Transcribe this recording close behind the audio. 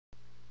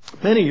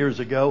many years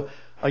ago,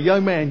 a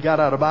young man got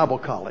out of Bible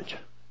college.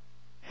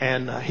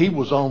 And he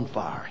was on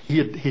fire.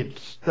 He'd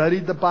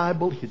studied the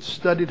Bible. He'd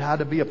studied how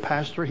to be a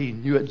pastor. He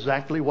knew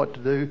exactly what to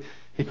do.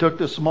 He took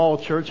this small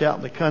church out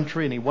in the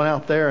country, and he went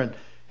out there,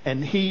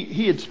 and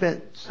he had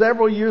spent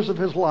several years of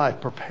his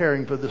life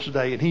preparing for this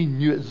day, and he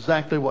knew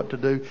exactly what to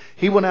do.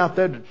 He went out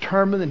there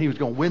determined that he was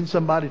going to win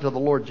somebody to the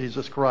Lord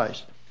Jesus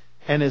Christ.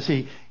 And as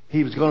he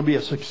was going to be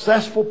a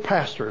successful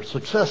pastor, a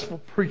successful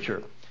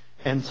preacher.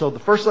 And so the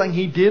first thing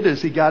he did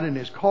is he got in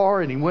his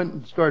car, and he went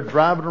and started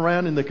driving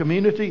around in the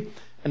community.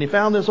 And he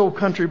found this old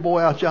country boy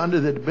out yonder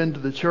that had been to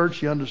the church.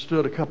 He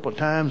understood a couple of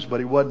times,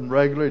 but he wasn't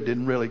regular. He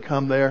didn't really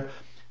come there.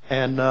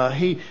 And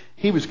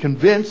he was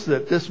convinced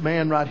that this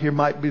man right here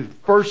might be the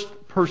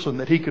first person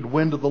that he could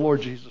win to the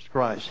Lord Jesus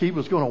Christ. He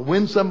was going to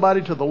win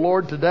somebody to the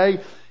Lord today,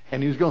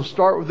 and he was going to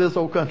start with this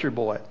old country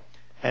boy.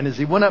 And as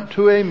he went up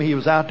to him, he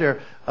was out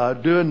there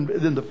doing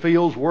in the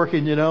fields,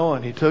 working,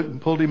 and he took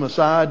and pulled him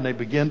aside, and they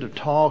began to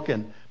talk.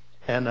 And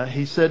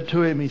he said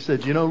to him, he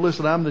said,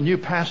 listen, I'm the new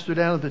pastor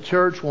down at the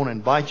church. Want to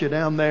invite you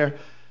down there.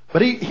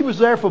 But he was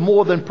there for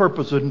more than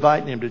purpose of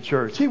inviting him to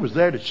church. He was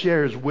there to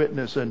share his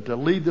witness and to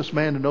lead this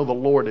man to know the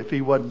Lord if he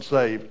wasn't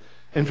saved.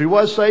 And if he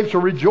was saved, to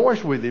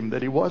rejoice with him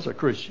that he was a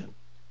Christian.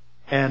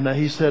 And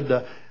he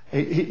said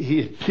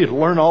he'd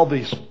learned all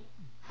these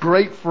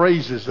great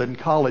phrases in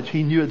college.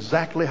 He knew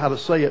exactly how to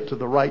say it to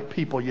the right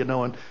people,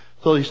 And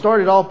so he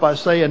started off by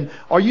saying,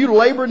 are you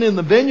laboring in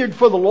the vineyard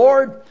for the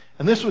Lord?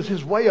 And this was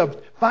his way of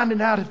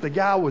finding out if the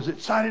guy was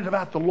excited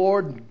about the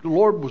Lord, and the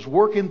Lord was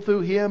working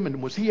through him,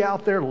 and was he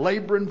out there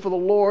laboring for the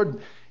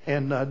Lord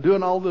and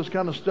doing all this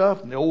kind of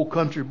stuff. And the old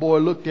country boy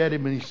looked at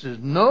him and he says,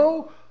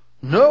 no,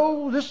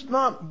 this is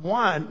not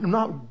wine,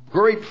 not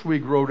grapes we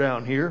grow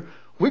down here.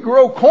 We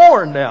grow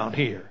corn down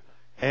here.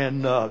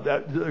 And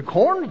the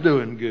corn's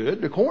doing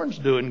good. The corn's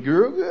doing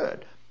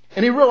good.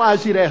 And he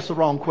realized he'd asked the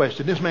wrong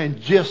question. This man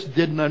just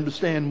didn't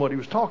understand what he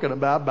was talking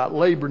about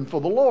laboring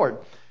for the Lord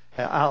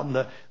out in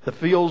the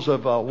fields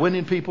of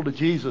winning people to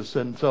Jesus.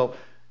 And so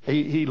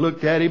he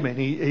looked at him and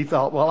he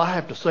thought, well, I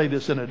have to say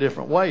this in a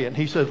different way. And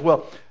he says,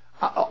 well,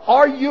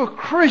 are you a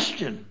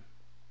Christian?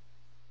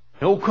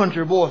 The old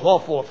country boy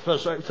thought for a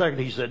second.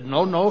 He said,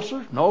 no,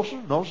 sir.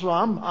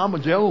 I'm a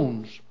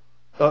Jones.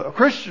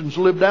 Christians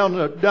live down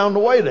the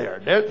way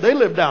there. They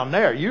live down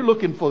there. You're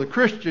looking for the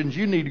Christians.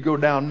 You need to go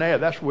down there.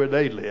 That's where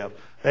they live.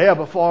 They have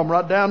a farm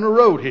right down the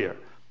road here.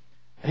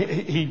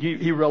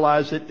 He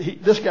realized that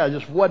this guy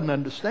just wasn't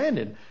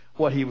understanding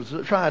what he was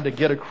trying to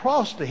get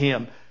across to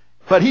him.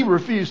 But he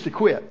refused to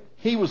quit.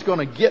 He was going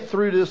to get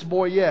through to this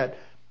boy yet.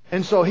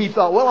 And so he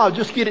thought, well, I'll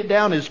just get it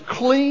down as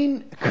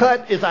clean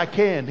cut as I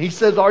can. He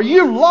says, are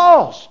you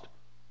lost?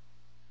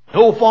 The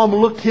old farmer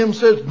looked at him and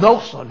says, no,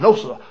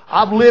 sir.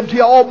 I've lived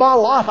here all my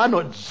life. I know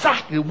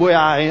exactly where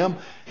I am.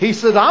 He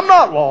said, I'm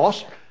not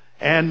lost.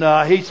 And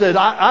he said,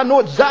 I know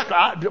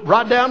exactly,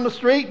 right down the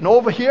street and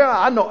over here,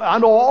 I know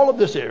all of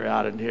this area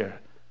out in here.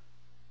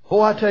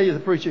 Oh, I tell you,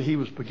 the preacher, he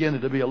was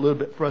beginning to be a little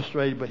bit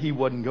frustrated, but he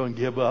wasn't going to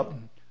give up.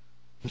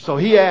 And so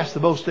he asked the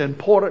most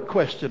important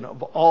question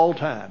of all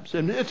times.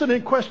 And it's a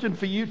question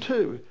for you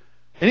too.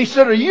 And he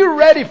said, are you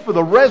ready for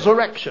the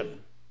resurrection?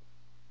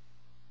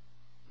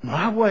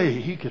 Right away,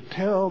 he could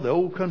tell the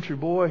old country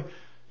boy,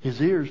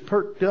 his ears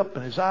perked up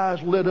and his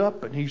eyes lit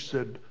up. And he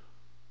said,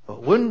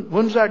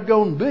 when's that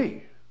going to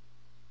be?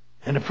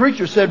 And the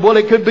preacher said, well,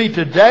 it could be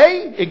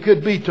today, it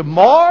could be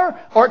tomorrow,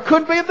 or it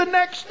could be the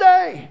next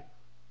day.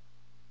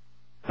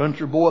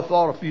 Country boy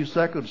thought a few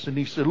seconds and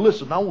he said,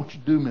 listen, I want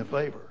you to do me a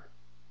favor.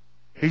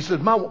 He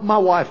said, my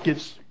wife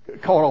gets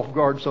caught off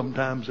guard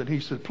sometimes, and he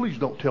said, please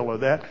don't tell her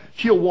that.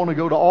 She'll want to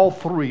go to all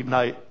 3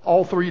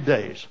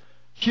 days.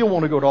 She'll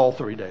want to go to all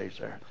 3 days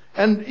there.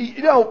 And,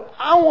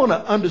 I want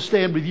to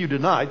understand with you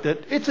tonight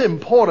that it's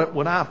important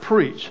when I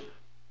preach,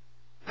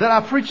 that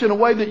I preach in a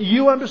way that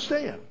you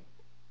understand.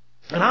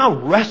 And I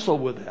wrestle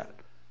with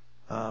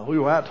that. We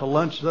were out to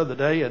lunch the other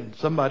day, and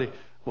somebody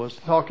was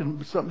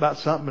talking about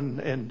something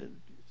and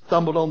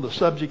stumbled on the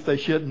subject they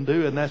shouldn't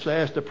do, and that's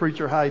ask the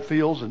preacher how he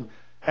feels. And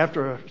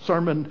after a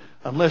sermon,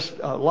 unless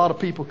a lot of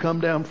people come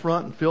down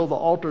front and fill the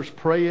altars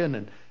praying,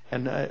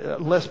 and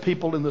unless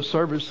people in the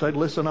service say,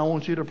 listen, I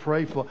want you to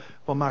pray for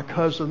my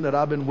cousin that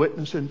I've been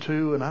witnessing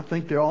to, and I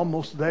think they're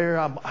almost there.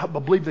 I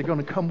believe they're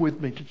going to come with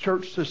me to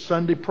church this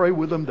Sunday. Pray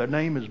with them. Their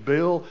name is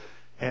Bill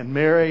and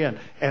Mary,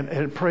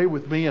 and pray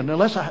with me. And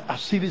unless I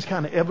see these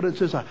kind of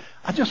evidences, I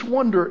just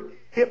wonder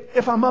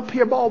if I'm up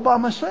here all by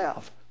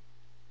myself.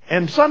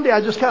 And Sunday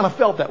I just kind of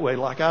felt that way,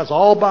 like I was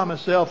all by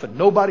myself and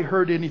nobody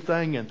heard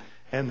anything,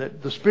 and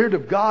that the Spirit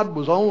of God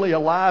was only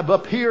alive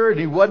up here and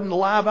He wasn't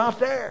alive out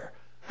there.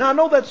 Now I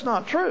know that's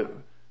not true,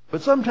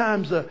 but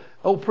sometimes the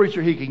old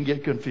preacher, he can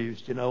get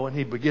confused, and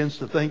he begins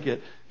to think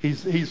that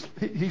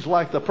he's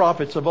like the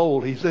prophets of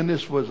old. He's in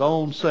this for his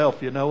own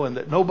self, and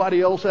that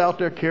nobody else out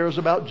there cares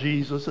about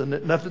Jesus, and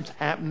that nothing's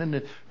happening,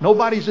 and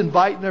nobody's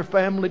inviting their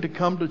family to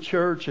come to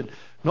church, and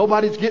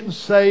nobody's getting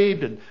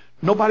saved, and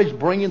nobody's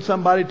bringing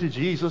somebody to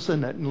Jesus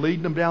and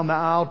leading them down the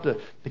aisle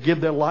to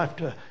give their life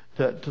to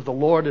to the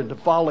Lord and to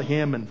follow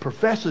Him, and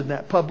professing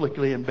that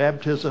publicly in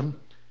baptism.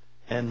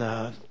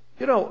 And,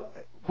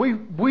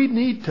 we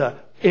need to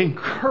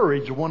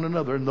encourage one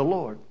another in the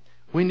Lord.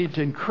 We need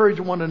to encourage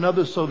one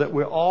another so that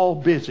we're all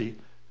busy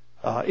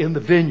in the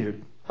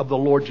vineyard of the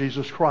Lord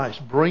Jesus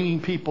Christ,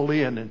 bringing people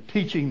in and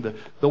teaching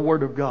the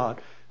Word of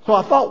God. So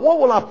I thought, what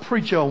will I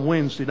preach on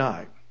Wednesday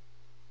night?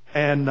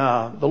 And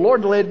the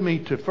Lord led me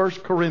to 1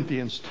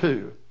 Corinthians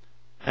 2.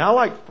 Now, I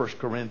like 1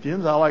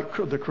 Corinthians. I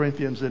like the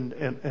Corinthians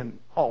and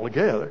all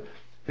together.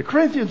 The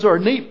Corinthians are a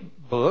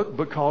neat book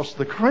because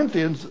the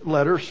Corinthians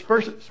letters,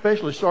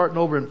 especially starting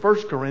over in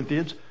 1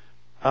 Corinthians,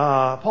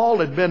 Paul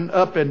had been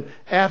up in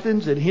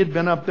Athens, and he had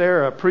been up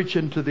there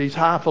preaching to these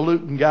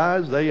highfalutin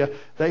guys.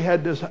 They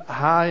had this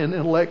high in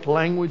intellect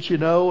language,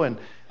 and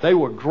they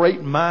were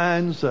great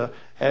minds.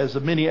 As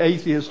many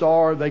atheists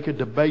are, they could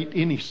debate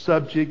any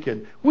subject.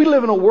 And we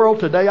live in a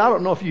world today, I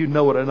don't know if you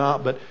know it or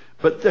not,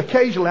 but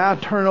occasionally I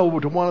turn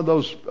over to one of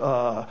those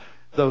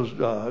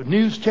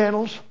news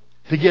channels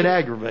to get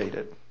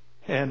aggravated.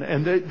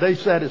 And they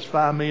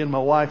satisfy me and my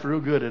wife real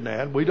good in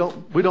that. We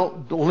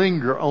don't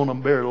linger on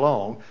them very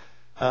long.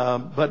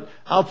 But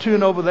I'll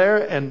tune over there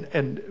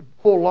and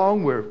before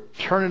long we're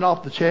turning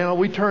off the channel.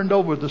 We turned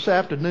over this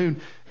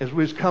afternoon as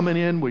we was coming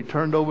in. We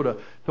turned over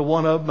to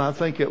one of them. I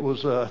think it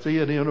was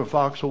CNN or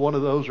Fox or one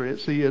of those, or at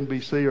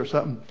CNBC or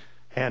something.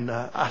 And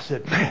I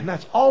said, man,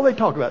 that's all they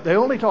talk about. They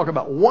only talk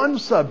about one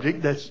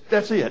subject.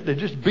 That's it. They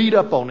just beat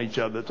up on each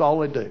other. That's all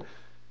they do.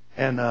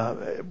 And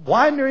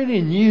why isn't there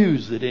any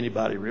news that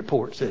anybody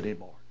reports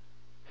anymore?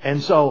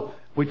 And so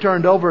we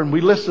turned over and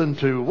we listened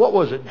to, what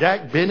was it,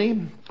 Jack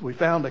Benny? We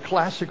found a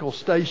classical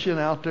station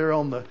out there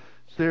on the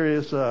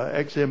Sirius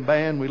XM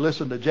band. We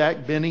listened to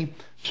Jack Benny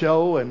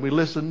show, and we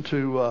listened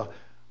to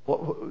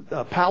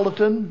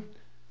Paladin.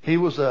 He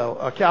was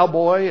a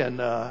cowboy,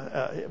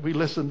 and we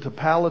listened to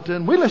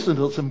Paladin. We listened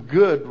to some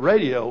good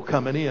radio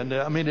coming in.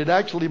 I mean, it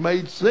actually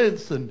made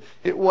sense, and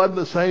it wasn't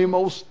the same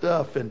old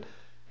stuff. And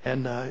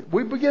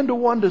we begin to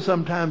wonder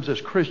sometimes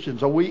as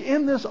Christians, are we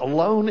in this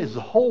alone? Is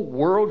the whole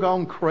world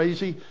gone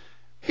crazy?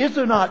 Is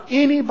there not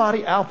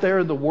anybody out there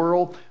in the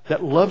world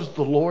that loves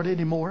the Lord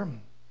anymore?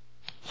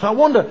 So I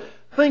want to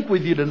think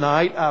with you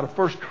tonight out of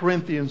 1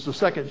 Corinthians, the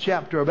 2nd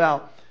chapter,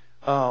 about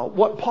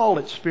what Paul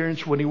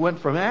experienced when he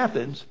went from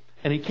Athens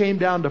and he came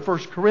down to 1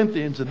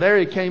 Corinthians, and there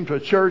he came to a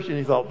church and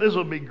he thought, this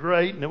will be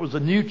great. And it was a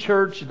new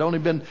church. It had only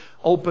been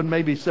open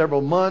maybe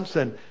several months,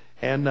 and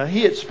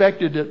he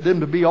expected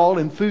them to be all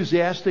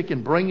enthusiastic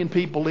and bringing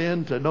people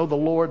in to know the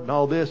Lord and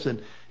all this.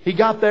 And he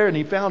got there and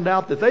he found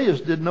out that they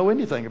just didn't know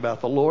anything about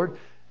the Lord,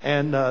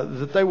 and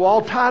that they were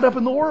all tied up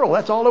in the world.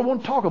 That's all they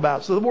want to talk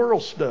about, so the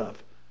world stuff,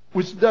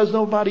 which does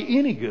nobody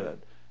any good.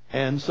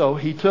 And so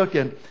he took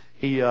and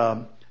he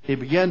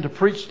began to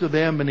preach to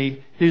them, and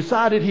he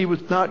decided he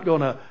was not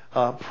going to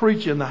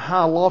preach in the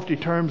high lofty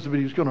terms, but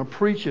he was going to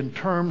preach in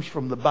terms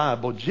from the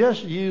Bible.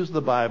 Just use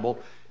the Bible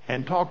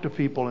and talk to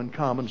people in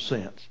common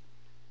sense.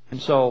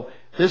 And so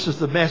this is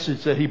the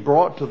message that he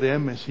brought to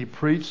them as he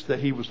preached, that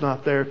he was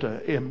not there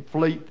to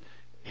inflate.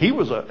 He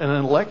was an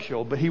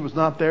intellectual, but he was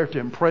not there to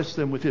impress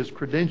them with his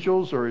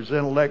credentials or his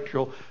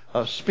intellectual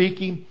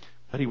speaking.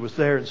 But he was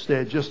there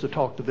instead just to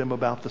talk to them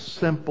about the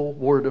simple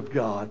Word of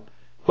God.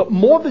 But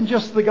more than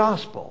just the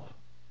gospel,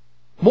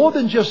 more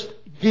than just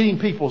getting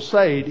people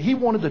saved, he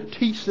wanted to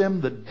teach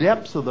them the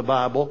depths of the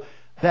Bible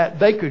that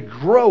they could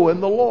grow in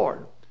the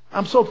Lord.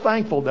 I'm so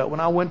thankful that when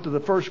I went to the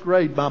 1st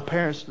grade, my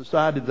parents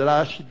decided that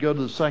I should go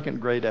to the 2nd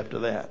grade after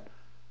that.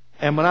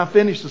 And when I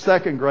finished the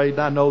 2nd grade,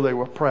 and I know they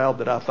were proud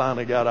that I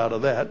finally got out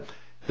of that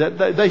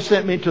they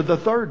sent me to the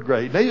 3rd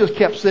grade. They just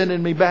kept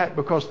sending me back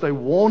because they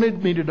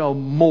wanted me to know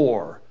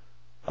more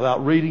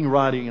about reading,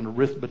 writing, and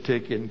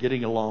arithmetic and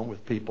getting along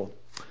with people.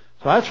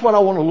 So that's what I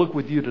want to look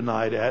with you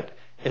tonight at,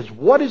 is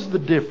what is the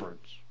difference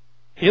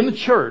in the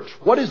church?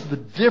 What is the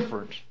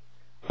difference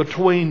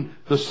between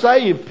the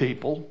saved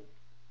people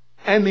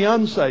and the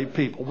unsaved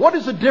people? What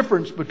is the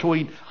difference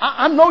between...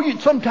 I know you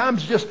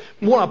sometimes just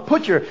want to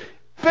put your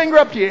finger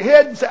up to your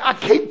head and say, I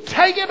can't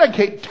take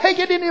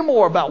it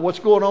anymore about what's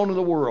going on in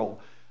the world.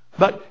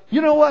 But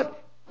you know what?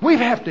 We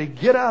have to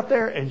get out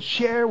there and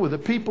share with the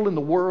people in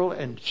the world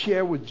and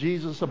share with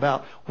Jesus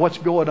about what's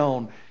going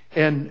on.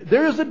 And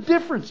there is a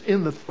difference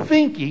in the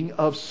thinking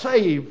of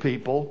saved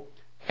people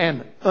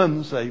and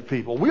unsaved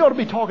people. We ought to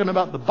be talking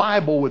about the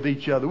Bible with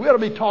each other. We ought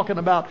to be talking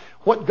about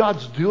what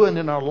God's doing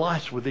in our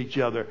lives with each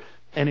other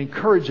and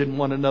encouraging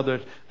one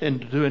another in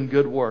doing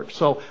good work.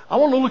 So I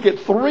want to look at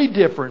 3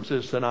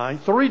 differences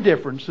tonight, 3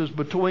 differences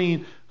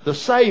between the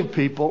saved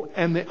people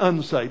and the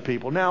unsaved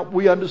people. Now,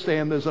 we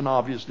understand there's an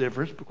obvious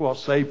difference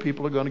because saved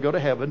people are going to go to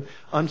heaven,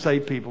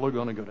 unsaved people are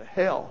going to go to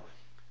hell.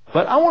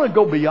 But I want to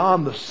go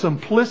beyond the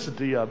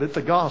simplicity of it,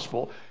 the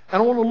gospel,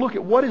 and I want to look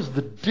at what is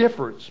the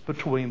difference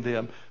between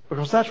them,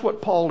 because that's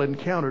what Paul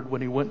encountered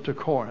when he went to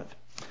Corinth.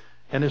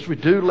 And as we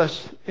do,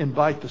 let's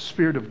invite the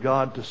Spirit of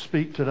God to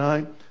speak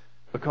tonight,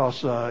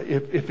 because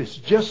if it's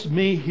just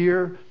me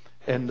here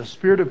and the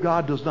Spirit of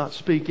God does not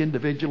speak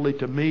individually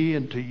to me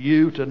and to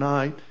you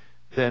tonight,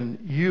 then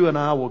you and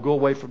I will go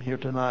away from here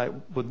tonight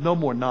with no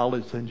more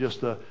knowledge than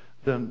just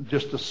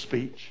a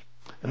speech.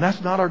 And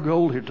that's not our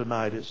goal here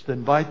tonight. It's to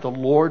invite the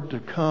Lord to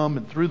come,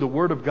 and through the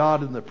Word of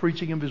God and the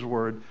preaching of His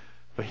Word,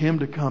 for Him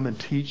to come and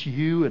teach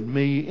you and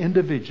me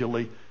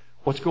individually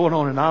what's going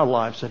on in our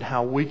lives and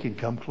how we can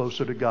come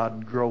closer to God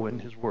and grow in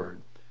His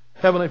Word.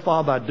 Heavenly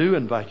Father, I do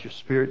invite your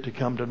Spirit to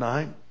come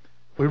tonight.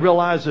 We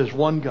realize there's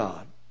one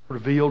God,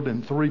 revealed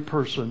in three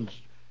persons,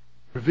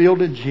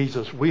 revealed in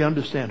Jesus. We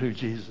understand who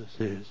Jesus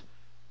is.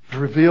 He's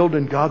revealed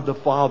in God the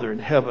Father in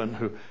heaven,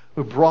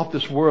 who brought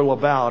this world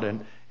about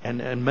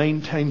and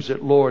maintains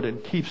it, Lord,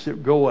 and keeps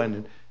it going.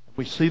 And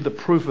we see the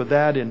proof of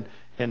that in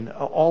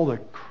all the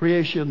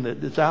creation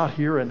that is out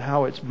here and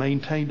how it's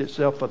maintained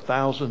itself for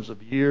thousands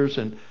of years.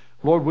 And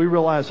Lord, we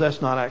realize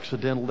that's not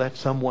accidental. That's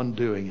someone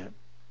doing it.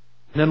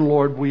 And then,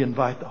 Lord, we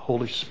invite the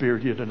Holy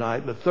Spirit here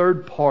tonight. The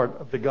third part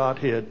of the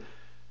Godhead,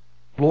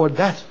 Lord,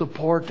 that's the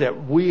part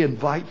that we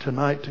invite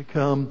tonight to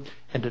come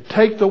and to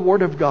take the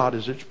Word of God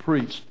as it's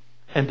preached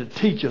and to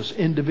teach us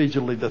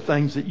individually the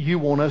things that you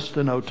want us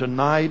to know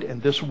tonight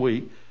and this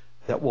week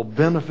that will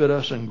benefit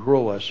us and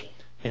grow us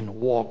in the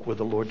walk with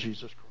the Lord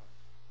Jesus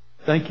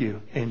Christ. Thank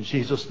you. In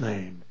Jesus'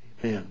 name,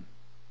 amen.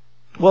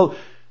 Well,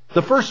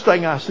 the first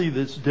thing I see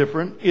that's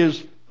different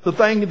is the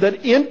thing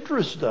that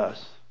interests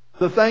us.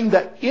 The thing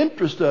that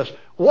interests us.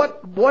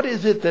 What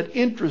is it that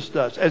interests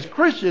us? As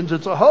Christians,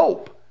 it's a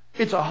hope.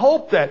 It's a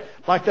hope that,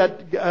 like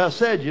that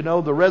said, you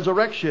know, the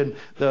resurrection,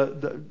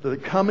 the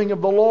coming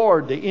of the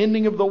Lord, the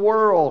ending of the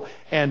world,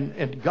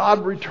 and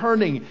God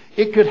returning.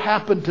 It could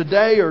happen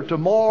today or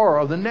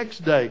tomorrow or the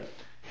next day.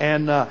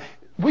 And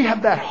we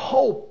have that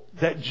hope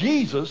that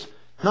Jesus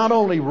not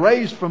only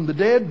raised from the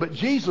dead, but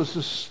Jesus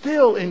is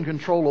still in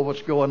control of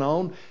what's going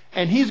on.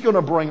 And He's going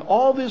to bring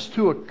all this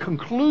to a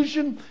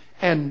conclusion.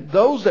 And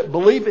those that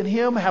believe in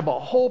Him have a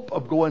hope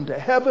of going to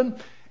heaven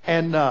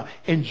and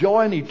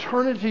enjoying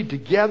eternity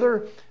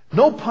together.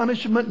 No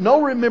punishment,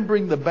 no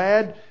remembering the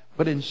bad,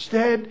 but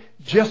instead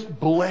just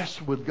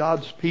blessed with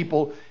God's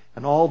people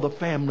and all the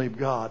family of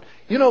God.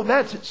 You know,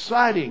 that's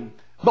exciting.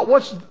 But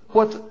what's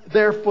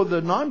there for the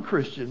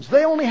non-Christians?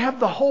 They only have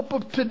the hope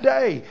of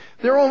today.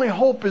 Their only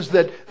hope is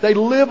that they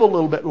live a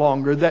little bit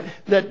longer,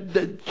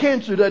 that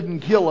cancer doesn't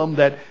kill them,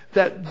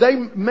 that they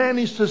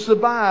manage to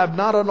survive,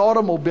 not an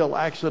automobile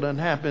accident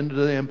happened to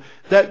them,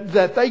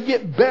 that they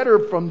get better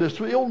from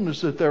this illness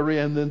that they're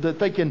in, and that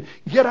they can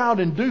get out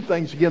and do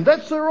things again.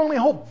 That's their only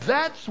hope.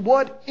 That's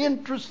what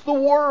interests the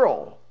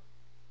world.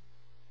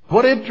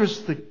 What interests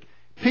the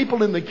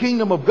people in the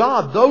kingdom of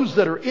God, those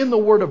that are in the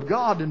Word of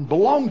God and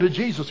belong to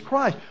Jesus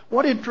Christ,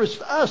 what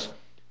interests us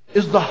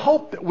is the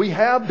hope that we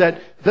have that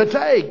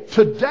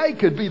today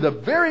could be the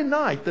very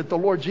night that the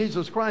Lord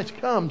Jesus Christ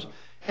comes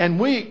and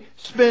we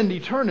spend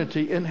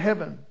eternity in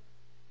heaven.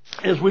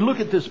 As we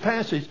look at this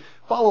passage,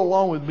 follow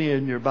along with me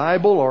in your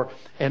Bible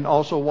and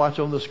also watch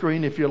on the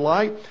screen if you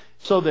like,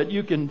 so that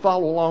you can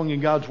follow along in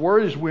God's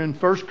Word as we're in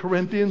 1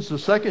 Corinthians, the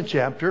 2nd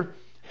chapter.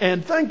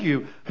 And thank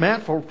you,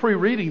 Matt, for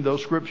pre-reading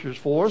those scriptures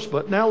for us.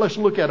 But now let's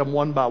look at them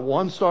one by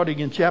one, starting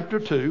in chapter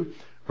 2,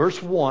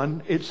 verse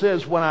 1. It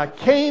says, "When I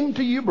came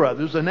to you,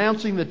 brothers,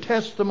 announcing the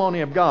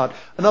testimony of God,"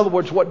 in other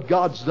words, what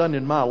God's done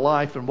in my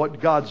life and what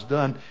God's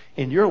done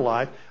in your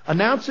life,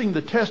 "announcing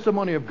the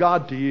testimony of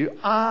God to you,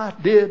 I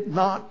did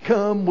not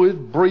come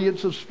with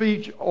brilliance of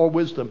speech or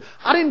wisdom."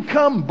 I didn't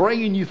come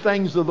bringing you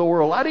things of the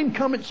world. I didn't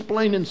come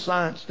explaining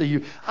science to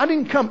you.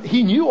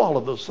 He knew all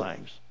of those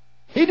things.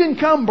 He didn't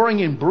come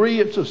bringing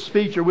brilliance of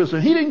speech or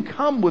wisdom. He didn't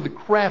come with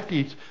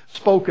crafty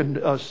spoken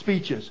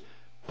speeches.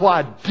 For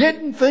I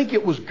didn't think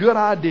it was a good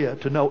idea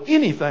to know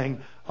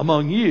anything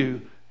among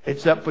you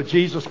except for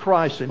Jesus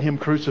Christ and Him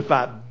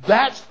crucified.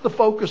 That's the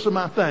focus of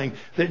my thing.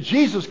 That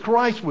Jesus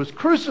Christ was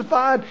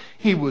crucified.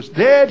 He was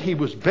dead. He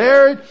was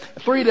buried.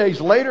 3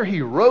 days later,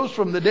 He rose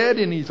from the dead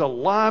and He's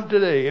alive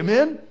today.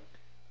 Amen?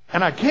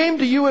 And I came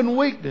to you in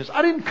weakness.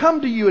 I didn't come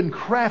to you in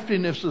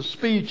craftiness of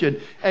speech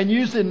and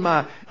using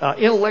my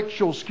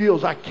intellectual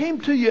skills. I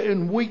came to you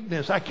in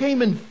weakness. I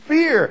came in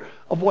fear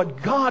of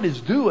what God is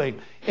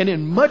doing and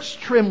in much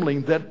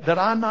trembling that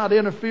I not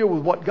interfere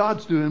with what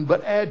God's doing,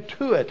 but add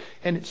to it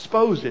and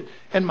expose it.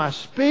 And my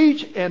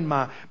speech and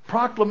my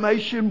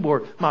proclamation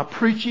were, my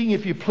preaching,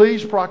 if you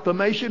please,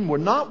 proclamation were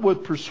not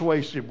with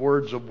persuasive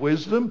words of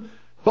wisdom,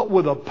 but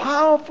with a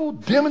powerful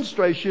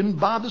demonstration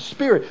by the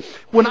Spirit.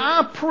 When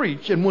I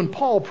preach and when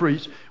Paul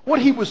preached, what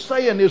he was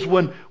saying is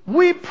when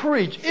we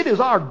preach, it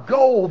is our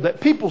goal that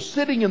people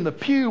sitting in the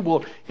pew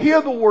will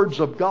hear the words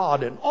of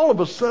God and all of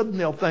a sudden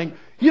they'll think,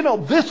 you know,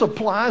 this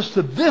applies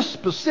to this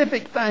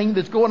specific thing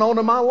that's going on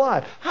in my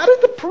life. How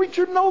did the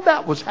preacher know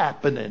that was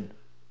happening?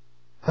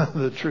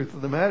 The truth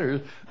of the matter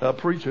is, a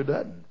preacher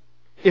doesn't.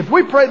 If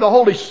we pray the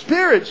Holy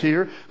Spirit's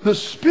here, the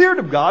Spirit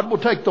of God will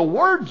take the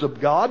words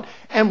of God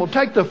and will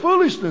take the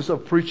foolishness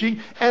of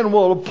preaching and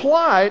will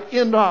apply it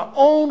into our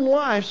own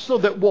lives so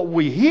that what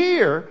we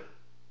hear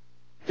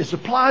is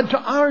applied to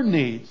our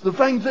needs, the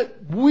things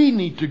that we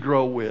need to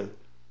grow with.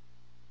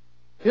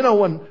 You know,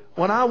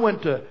 when I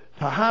went to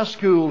high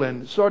school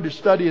and started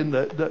studying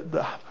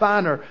the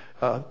finer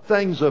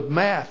things of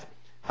math,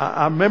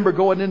 I remember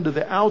going into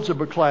the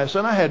algebra class,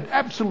 and I had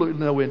absolutely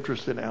no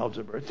interest in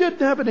algebra. Didn't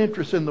have an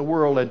interest in the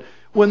world. And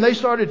when they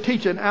started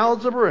teaching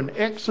algebra and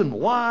X and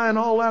Y and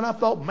all that, I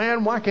thought,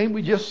 man, why can't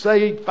we just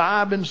say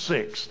 5 and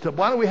 6?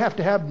 Why do we have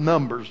to have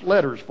numbers,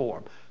 letters for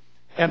them?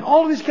 And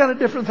all of these kind of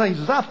different things.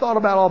 As I thought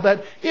about all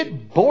that,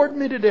 it bored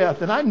me to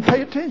death, and I didn't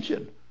pay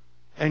attention.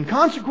 And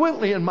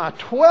consequently, in my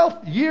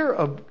 12th year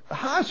of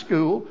high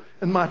school,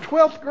 in my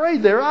 12th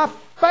grade there, I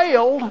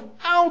failed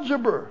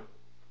algebra.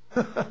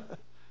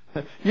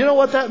 You know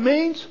what that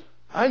means?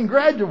 I didn't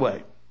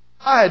graduate.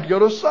 I had to go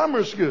to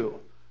summer school.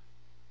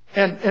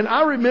 And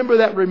I remember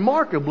that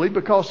remarkably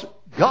because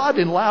God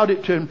allowed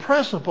it to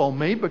impress upon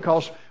me,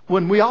 because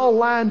when we all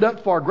lined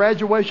up for our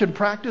graduation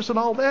practice and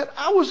all that,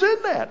 I was in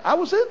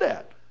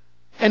that.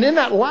 And in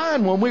that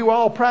line, when we were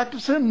all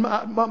practicing,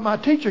 my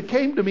teacher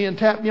came to me and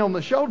tapped me on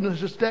the shoulder and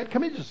said, "Statt,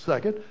 come here just a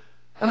second."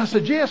 And I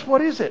said, "Yes,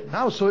 what is it?" And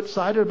I was so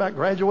excited about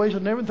graduation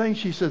and everything.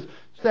 She says,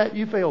 "Statt,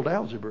 you failed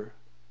algebra.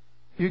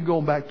 You can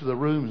go back to the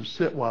room and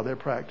sit while they're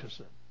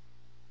practicing."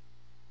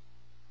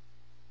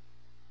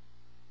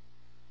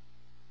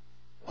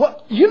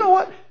 Well, you know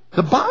what?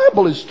 The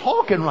Bible is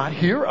talking right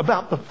here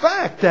about the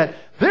fact that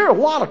there are a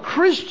lot of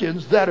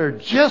Christians that are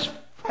just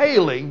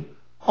failing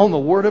on the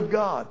Word of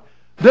God.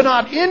 They're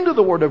not into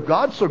the Word of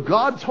God, so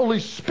God's Holy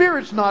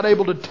Spirit's not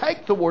able to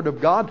take the Word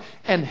of God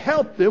and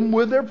help them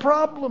with their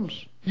problems.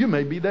 You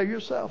may be there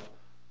yourself.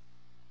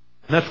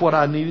 And that's what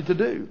I needed to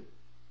do.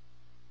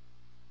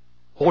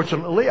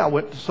 Fortunately, I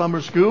went to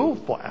summer school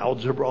for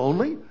algebra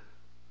only,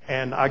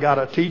 and I got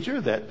a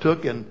teacher that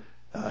took and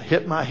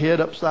hit my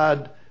head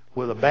upside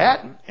with a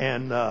bat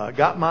and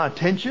got my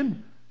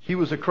attention. She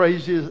was the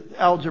craziest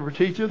algebra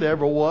teacher there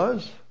ever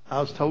was.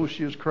 I was told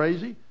she was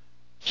crazy.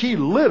 She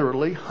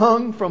literally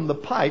hung from the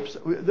pipes.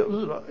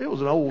 It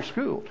was an old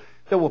school.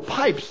 There were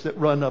pipes that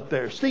run up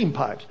there, steam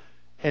pipes.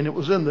 And it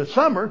was in the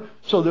summer,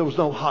 so there was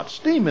no hot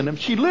steam in them.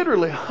 She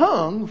literally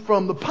hung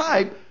from the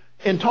pipe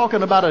and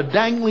talking about a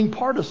dangling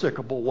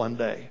participle one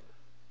day.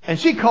 And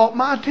she caught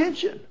my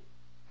attention.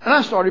 And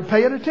I started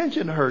paying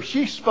attention to her.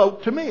 She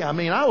spoke to me. I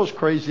mean, I was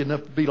crazy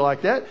enough to be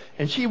like that,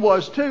 and she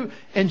was too.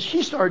 And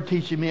she started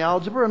teaching me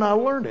algebra, and I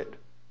learned it.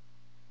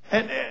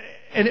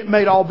 And it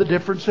made all the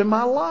difference in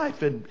my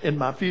life and in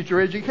my future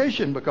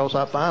education, because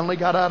I finally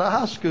got out of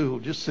high school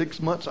just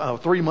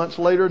 3 months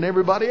later than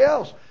everybody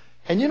else.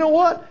 And you know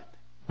what?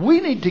 We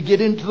need to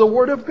get into the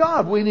Word of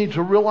God. We need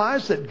to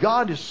realize that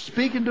God is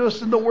speaking to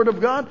us in the Word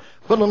of God.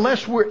 But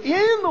unless we're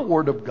in the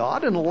Word of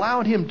God and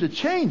allowing Him to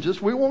change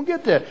us, we won't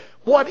get there.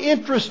 What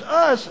interests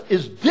us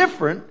is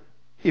different,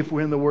 if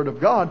we're in the Word of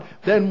God,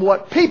 than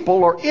what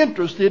people are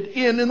interested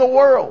in the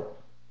world.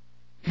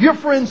 Your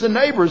friends and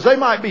neighbors, they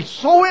might be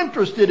so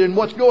interested in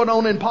what's going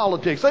on in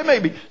politics. They may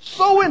be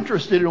so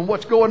interested in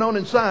what's going on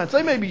in science.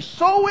 They may be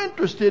so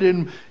interested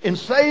in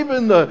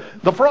saving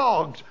the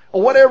frogs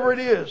or whatever it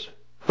is.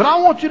 But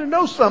I want you to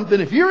know something.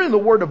 If you're in the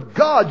Word of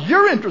God,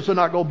 your interests are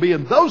not going to be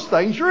in those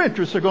things. Your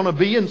interests are going to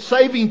be in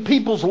saving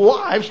people's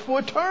lives for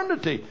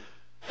eternity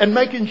and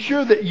making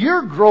sure that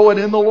you're growing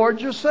in the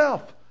Lord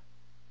yourself.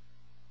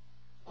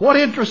 What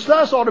interests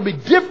us ought to be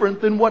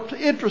different than what's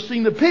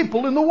interesting the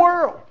people in the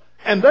world.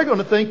 And they're going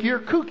to think you're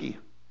kooky.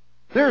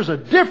 There's a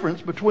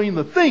difference between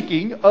the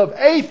thinking of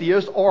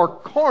atheists or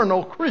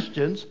carnal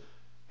Christians.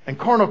 And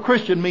carnal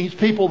Christian means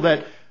people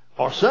that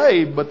are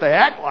saved, but they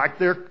act like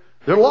they're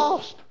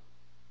lost.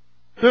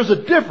 There's a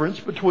difference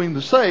between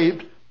the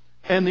saved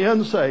and the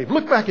unsaved.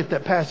 Look back at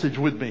that passage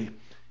with me.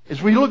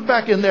 As we look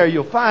back in there,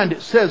 you'll find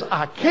it says,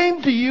 "I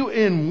came to you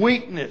in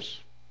weakness,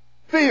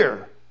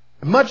 fear,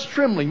 and much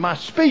trembling. My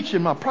speech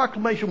and my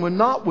proclamation were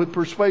not with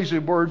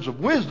persuasive words of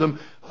wisdom,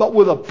 but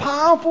with a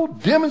powerful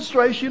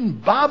demonstration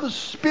by the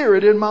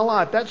Spirit in my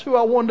life." That's who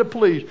I wanted to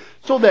please.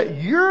 So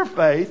that your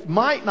faith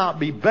might not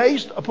be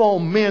based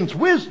upon men's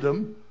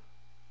wisdom,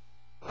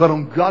 but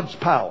on God's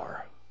power.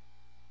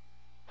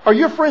 Are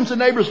your friends and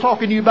neighbors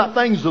talking to you about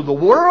things of the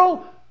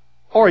world?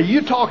 Or are you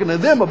talking to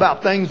them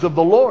about things of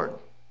the Lord?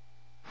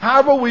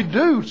 However, we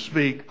do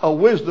speak a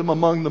wisdom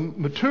among the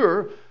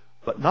mature,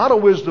 but not a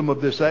wisdom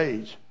of this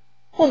age.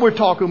 When we're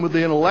talking with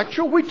the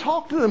intellectual, we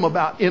talk to them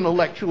about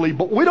intellectually,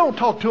 but we don't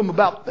talk to them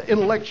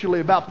intellectually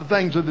about the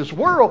things of this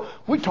world.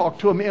 We talk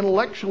to them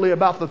intellectually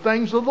about the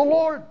things of the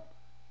Lord.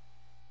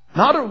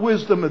 Not a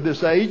wisdom of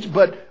this age,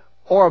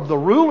 or of the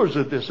rulers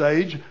of this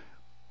age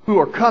who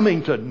are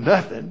coming to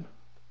nothing.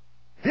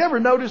 You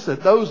ever notice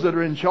that those that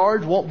are in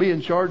charge won't be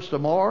in charge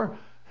tomorrow?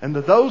 And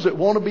that those that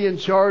want to be in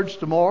charge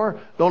tomorrow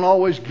don't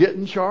always get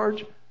in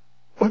charge?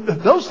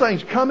 Those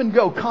things come and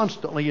go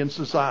constantly in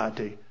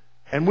society.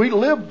 And we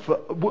live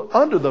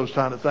under those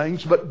kind of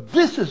things. But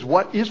this is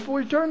what is for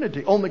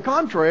eternity. On the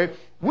contrary,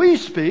 we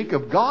speak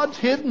of God's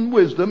hidden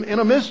wisdom in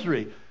a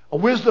mystery. A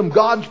wisdom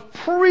God's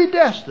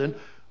predestined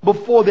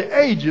before the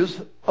ages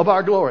of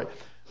our glory.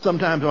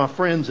 Sometimes my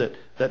friends that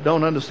that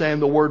don't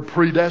understand the word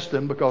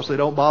predestined because they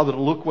don't bother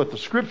to look what the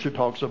Scripture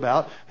talks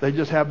about. They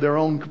just have their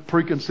own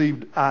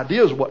preconceived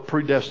ideas of what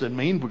predestined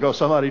means because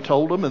somebody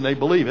told them and they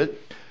believe it.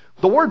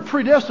 The word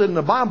predestined in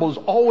the Bible is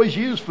always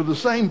used for the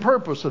same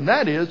purpose, and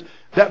that is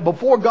that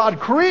before God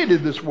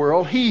created this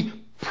world, He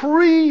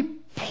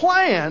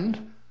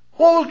pre-planned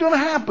what was going to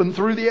happen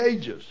through the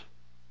ages.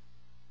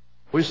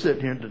 We're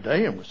sitting here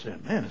today and we're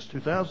saying, man, it's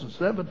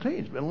 2017.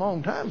 It's been a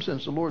long time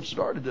since the Lord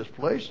started this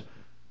place.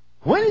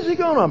 When is He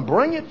going to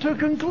bring it to a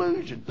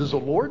conclusion? Does the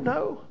Lord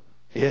know?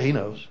 Yeah, He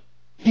knows.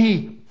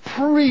 He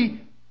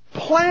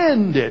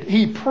pre-planned it.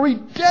 He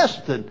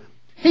predestined.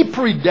 He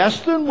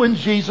predestined when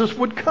Jesus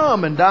would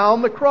come and die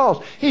on the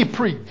cross. He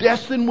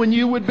predestined when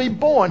you would be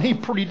born. He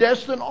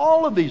predestined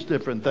all of these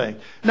different things.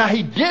 Now,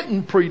 He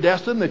didn't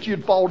predestine that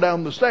you'd fall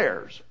down the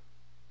stairs.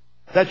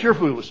 That's your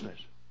foolishness.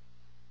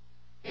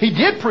 He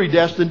did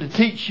predestine to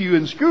teach you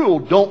in school,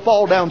 don't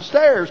fall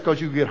downstairs because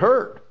you get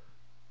hurt.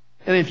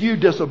 And if you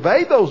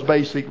disobey those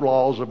basic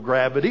laws of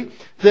gravity,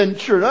 then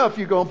sure enough,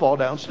 you're going to fall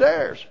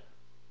downstairs.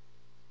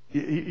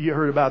 You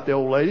heard about the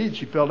old lady, and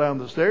she fell down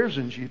the stairs,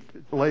 and she's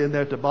laying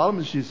there at the bottom,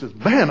 and she says,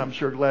 man, I'm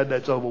sure glad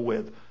that's over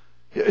with.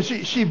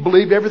 She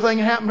believed everything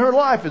that happened in her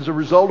life as a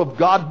result of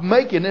God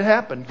making it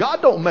happen.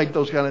 God don't make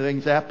those kind of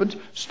things happen.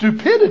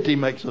 Stupidity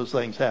makes those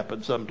things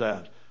happen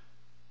sometimes.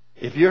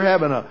 If you're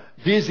having a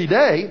busy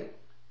day,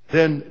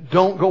 then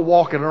don't go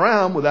walking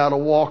around without a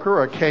walker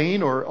or a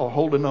cane or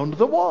holding onto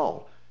the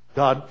wall.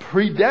 God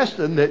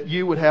predestined that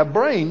you would have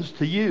brains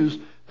to use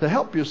to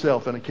help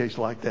yourself in a case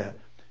like that.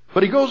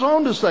 But He goes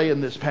on to say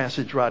in this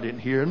passage right in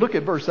here, and look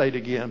at verse 8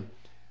 again,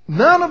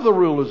 none of the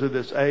rulers of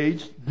this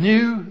age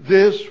knew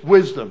this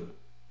wisdom.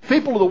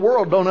 People of the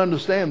world don't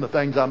understand the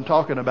things I'm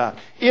talking about.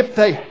 If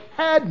they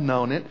had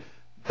known it,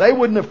 they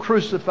wouldn't have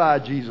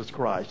crucified Jesus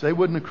Christ. They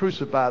wouldn't have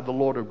crucified the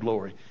Lord of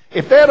glory.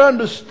 If they had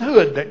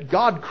understood that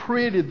God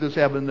created this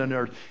heaven and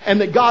earth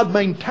and that God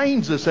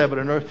maintains this heaven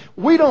and earth,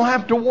 we don't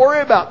have to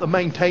worry about the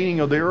maintaining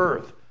of the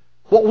earth.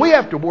 What we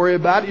have to worry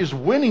about is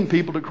winning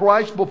people to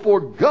Christ before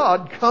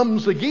God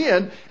comes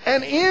again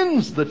and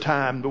ends the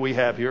time that we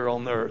have here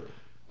on the earth.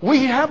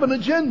 We have an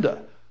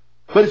agenda.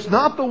 But it's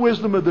not the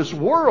wisdom of this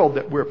world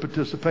that we're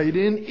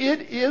participating in.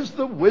 It is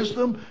the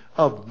wisdom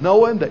of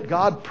knowing that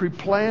God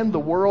pre-planned the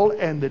world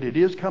and that it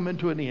is coming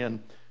to an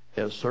end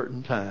at a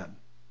certain time.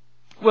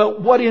 Well,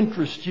 what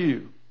interests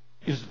you?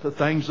 Is it the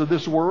things of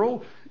this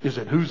world? Is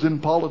it who's in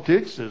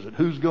politics? Is it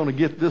who's going to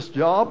get this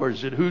job? Or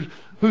is it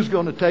who's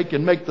going to take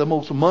and make the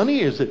most money?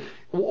 Is it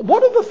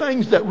what are the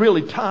things that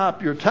really tie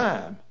up your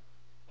time?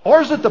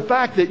 Or is it the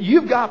fact that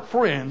you've got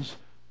friends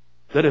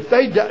that if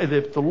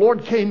the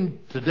Lord came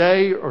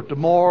today or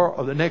tomorrow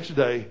or the next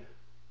day,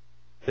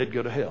 they'd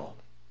go to hell?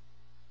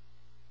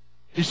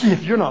 You see,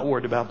 if you're not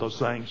worried about those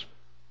things,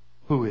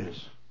 who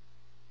is?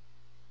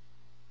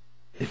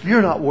 If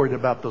you're not worried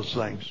about those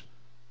things,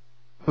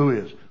 who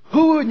is?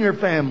 Who in your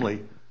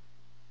family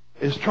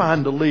is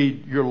trying to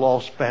lead your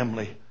lost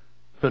family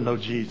to know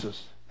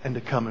Jesus and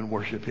to come and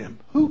worship Him?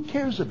 Who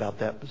cares about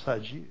that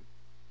besides you?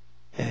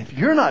 And if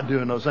you're not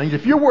doing those things,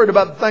 if you're worried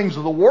about the things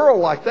of the world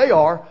like they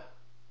are,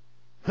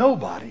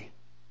 nobody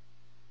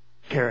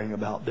caring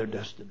about their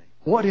destiny.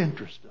 What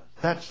interests us?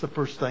 That's the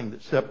first thing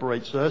that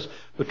separates us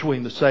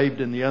between the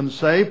saved and the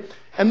unsaved.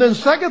 And then the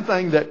second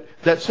thing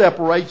that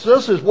separates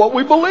us is what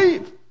we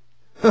believe.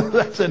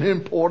 That's an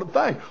important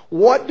thing.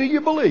 What do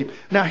you believe?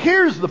 Now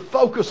here's the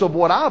focus of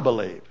what I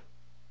believe.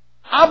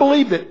 I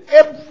believe that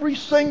every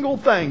single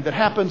thing that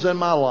happens in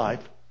my life,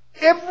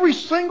 every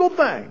single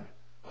thing,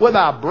 whether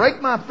I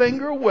break my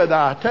finger, whether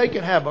I take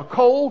and have a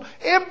cold,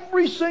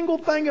 every single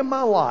thing in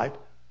my life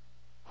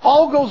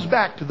all goes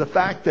back to the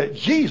fact that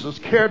Jesus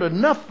cared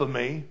enough for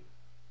me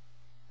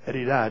that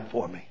He died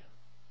for me.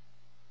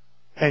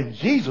 And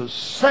Jesus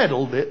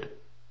settled it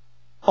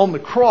on the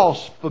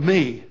cross for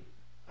me.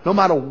 No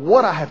matter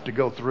what I have to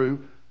go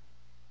through,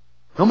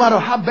 no matter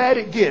how bad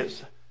it gets,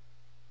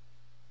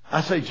 I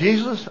say,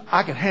 Jesus,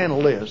 I can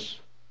handle this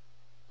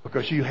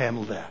because You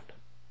handled that.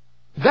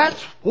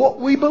 That's what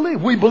we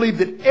believe. We believe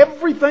that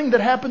everything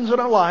that happens in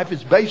our life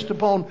is based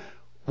upon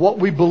what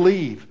we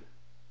believe.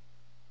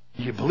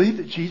 Do you believe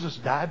that Jesus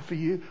died for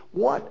you?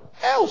 What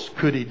else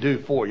could He do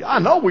for you? I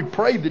know we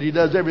pray that He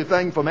does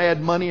everything from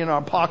add money in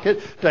our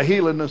pocket to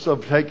healing us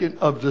of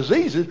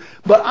diseases,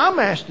 but I'm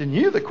asking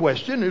you the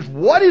question is,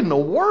 what in the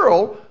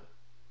world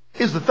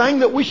is the thing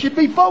that we should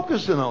be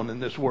focusing on in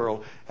this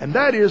world? And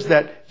that is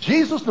that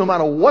Jesus, no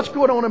matter what's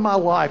going on in my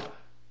life,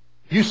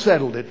 You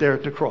settled it there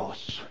at the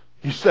cross.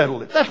 You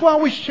settled it. That's why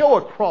we show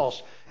a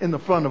cross in the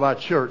front of our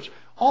church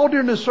all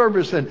during the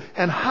service and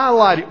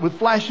highlight it with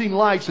flashing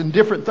lights and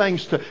different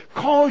things to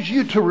cause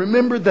you to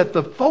remember that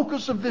the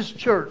focus of this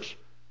church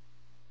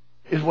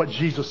is what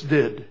Jesus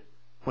did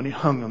when He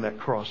hung on that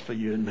cross for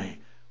you and me.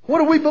 What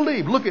do we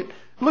believe? Look at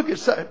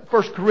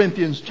 1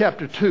 Corinthians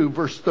chapter 2,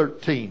 verse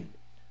 13.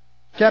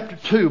 Chapter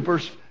 2,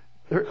 verse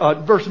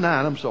 9,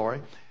 I'm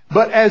sorry.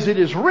 But as it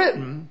is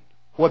written,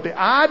 what the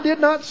eye did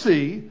not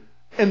see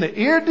and the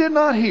ear did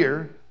not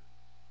hear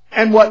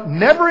And what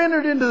never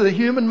entered into the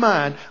human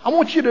mind, I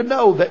want you to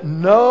know that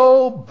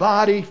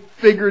nobody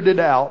figured it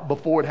out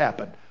before it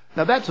happened.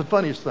 Now that's the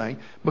funniest thing,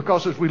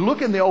 because as we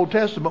look in the Old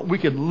Testament, we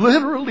can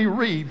literally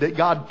read that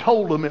God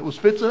told them it was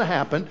fixing to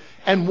happen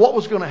and what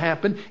was going to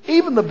happen.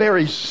 Even the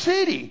very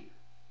city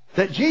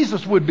that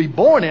Jesus would be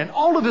born in,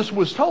 all of this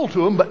was told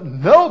to them, but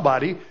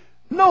nobody,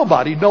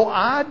 no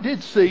eye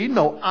did see,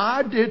 no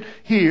eye did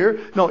hear,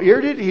 no ear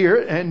did hear,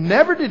 and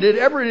never did it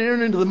ever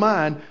enter into the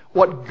mind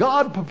what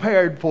God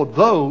prepared for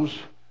those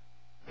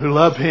who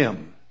love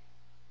Him.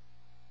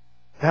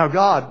 Now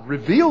God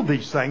revealed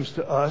these things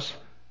to us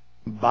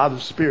by the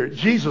Spirit.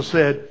 Jesus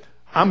said,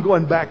 I'm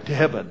going back to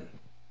heaven.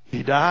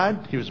 He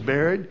died, He was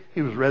buried,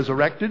 He was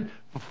resurrected.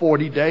 For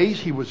 40 days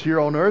He was here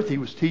on earth. He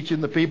was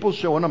teaching the people,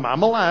 showing them,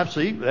 I'm alive.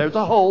 See, there's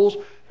the holes.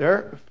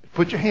 There,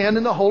 put your hand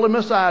in the hole in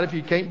my side if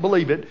you can't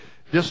believe it.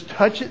 Just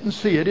touch it and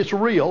see it. It's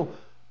real.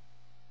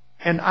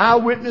 And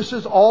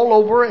eyewitnesses all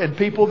over, and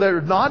people that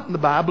are not in the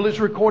Bible is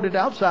recorded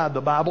outside the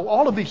Bible.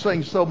 All of these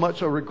things so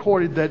much are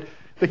recorded that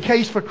The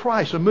Case for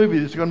Christ, a movie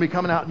that's going to be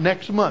coming out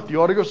next month.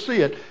 You ought to go see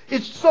it.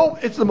 It's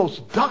the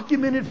most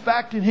documented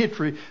fact in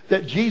history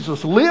that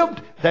Jesus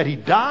lived, that He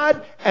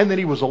died, and that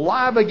He was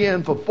alive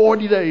again for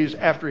 40 days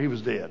after He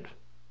was dead.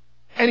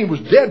 And He was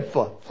dead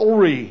for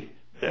 3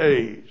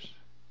 days.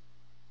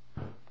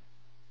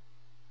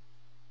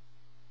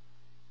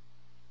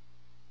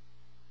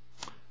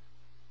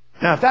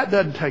 Now, if that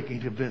doesn't take you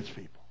to convince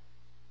people,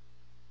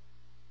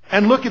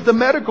 and look at the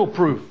medical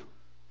proof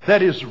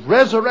that His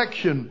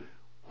resurrection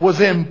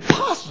was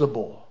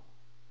impossible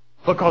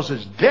because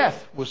His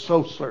death was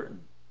so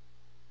certain.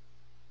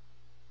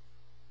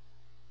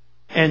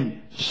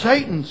 And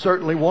Satan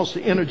certainly wants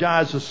to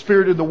energize the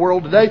spirit of the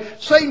world today.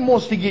 Satan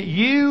wants to get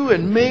you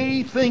and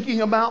me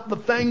thinking about the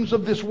things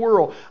of this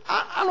world.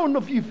 I don't know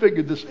if you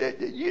figured this.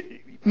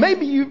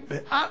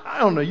 I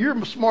don't know,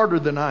 you're smarter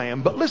than I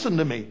am, but listen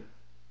to me.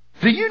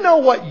 Do you know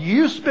what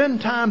you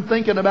spend time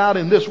thinking about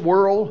in this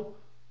world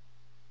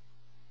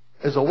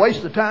is a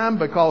waste of time?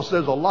 Because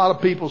there's a lot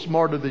of people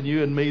smarter than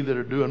you and me that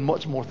are doing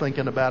much more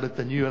thinking about it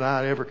than you and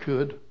I ever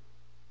could.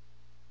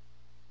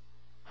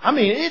 I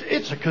mean,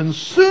 it's a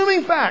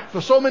consuming fact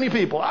for so many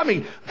people. I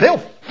mean, they'll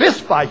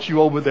fist fight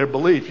you over their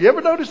belief. You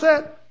ever notice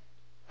that?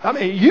 I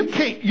mean, you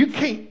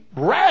can't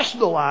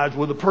rationalize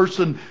with a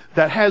person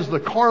that has the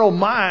carnal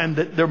mind,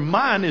 that their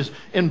mind is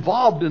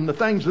involved in the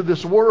things of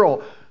this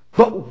world.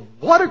 But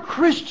what are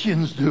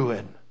Christians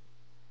doing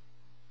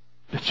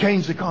to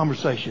change the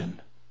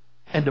conversation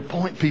and to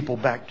point people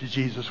back to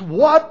Jesus?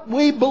 What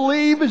we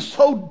believe is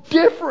so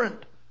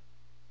different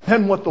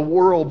than what the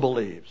world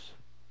believes.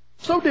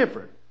 So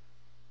different.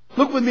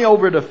 Look with me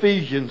over at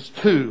Ephesians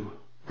 2,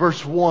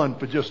 verse 1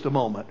 for just a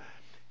moment.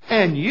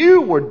 And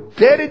you were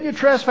dead in your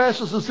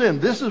trespasses and sin.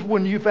 This is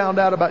when you found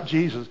out about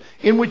Jesus,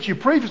 in which you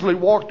previously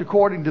walked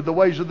according to the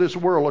ways of this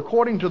world,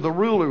 according to the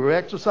ruler who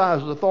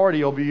exercises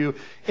authority over you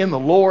in the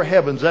lower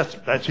heavens.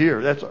 That's here.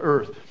 That's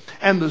earth.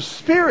 And the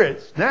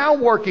Spirit's now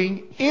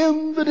working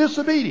in the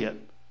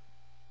disobedient.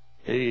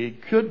 He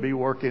could be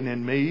working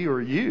in me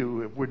or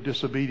you if we're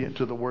disobedient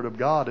to the Word of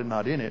God and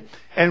not in it.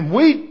 And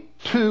we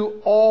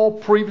too all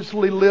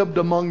previously lived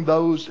among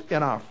those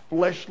in our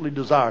fleshly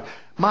desire.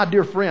 My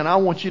dear friend, I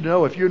want you to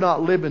know, if you're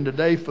not living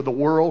today for the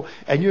world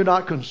and you're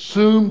not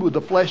consumed with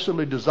the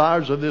fleshly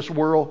desires of this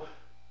world,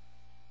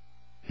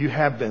 you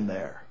have been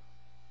there.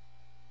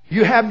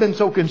 You have been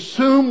so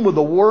consumed with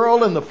the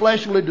world and the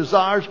fleshly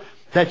desires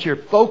that your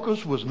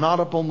focus was not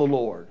upon the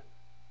Lord.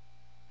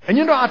 And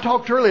you know, I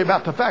talked earlier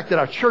about the fact that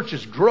our church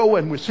is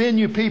growing. We're seeing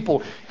new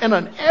people. And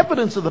an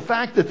evidence of the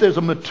fact that there's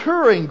a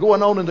maturing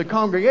going on in the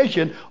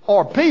congregation,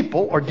 or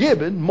people are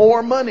giving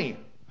more money.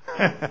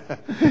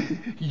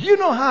 You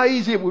know how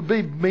easy it would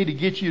be for me to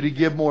get you to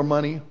give more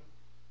money?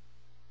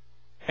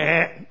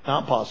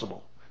 Not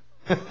possible.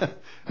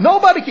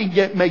 Nobody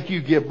can make you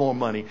give more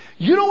money.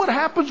 You know what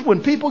happens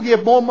when people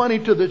give more money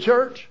to the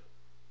church?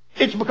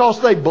 It's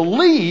because they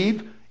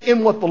believe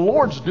in what the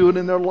Lord's doing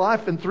in their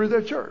life and through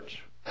their church.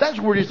 That's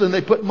the reason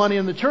they put money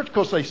in the church,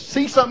 because they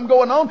see something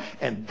going on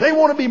and they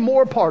want to be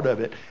more a part of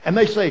it. And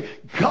they say,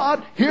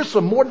 God, here's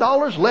some more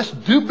dollars. Let's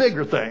do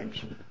bigger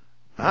things.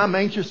 I'm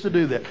anxious to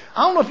do that.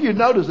 I don't know if you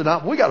noticed it or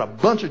not. We got a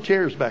bunch of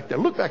chairs back there.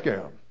 Look back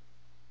there.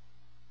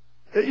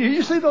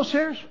 You see those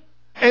chairs?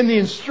 And the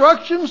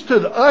instructions to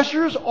the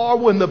ushers are,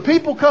 when the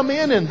people come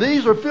in and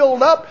these are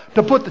filled up,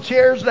 to put the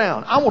chairs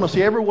down. I want to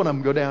see every one of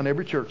them go down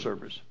every church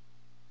service.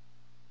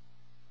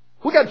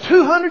 We got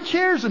 200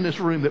 chairs in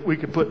this room that we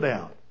could put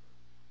down.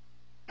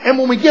 And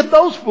when we get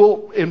those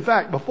full, in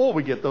fact, before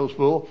we get those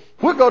full,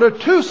 we'll go to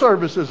 2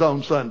 services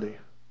on Sunday.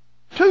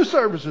 2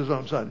 services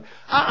on Sunday.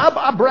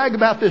 I brag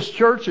about this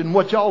church and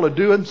what y'all are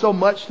doing so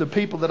much to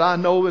people that I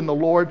know in the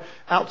Lord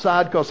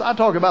outside, because I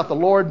talk about the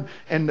Lord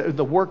and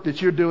the work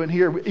that you're doing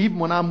here, even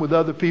when I'm with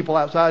other people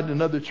outside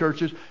in other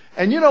churches.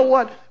 And you know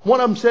what? One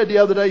of them said the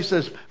other day, he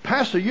says,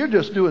 Pastor, you're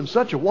just doing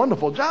such a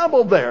wonderful job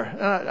over there. And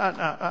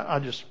I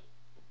just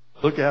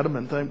look at him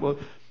and think, well,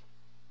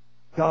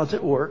 God's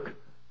at work.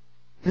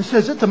 It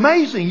says, it's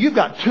amazing. You've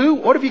got 2.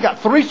 What have you got?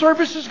 3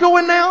 services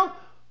going now?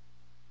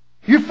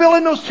 You're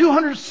filling those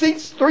 200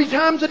 seats 3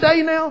 times a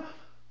day now?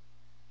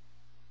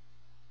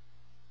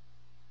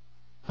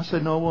 I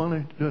said, no, we're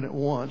only doing it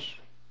once.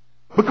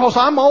 Because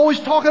I'm always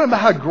talking about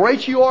how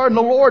great you are in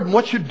the Lord and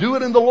what you're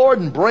doing in the Lord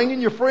and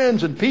bringing your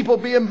friends and people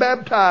being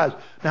baptized.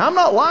 Now, I'm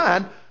not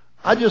lying.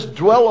 I just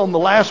dwell on the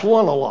last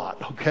one a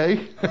lot,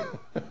 okay?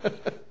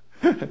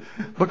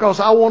 Because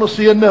I want to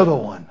see another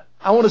one.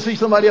 I want to see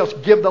somebody else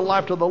give their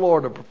life to the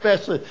Lord or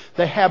profess that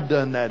they have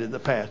done that in the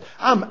past.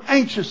 I'm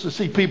anxious to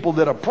see people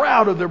that are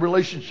proud of their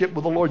relationship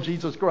with the Lord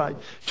Jesus Christ,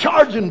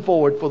 charging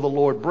forward for the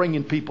Lord,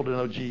 bringing people to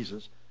know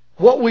Jesus.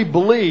 What we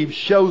believe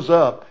shows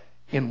up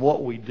in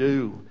what we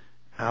do,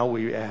 how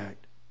we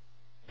act.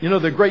 You know,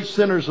 the great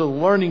sinners of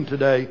learning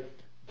today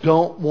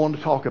don't want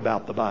to talk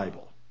about the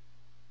Bible.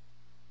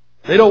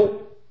 They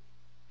don't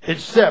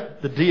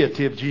accept the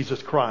deity of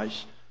Jesus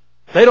Christ.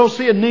 They don't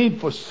see a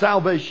need for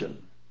salvation.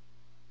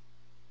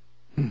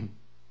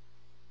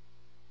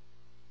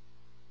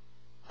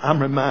 I'm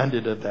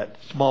reminded of that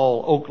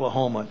small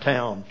Oklahoma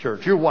town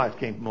church. Your wife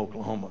came from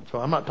Oklahoma, so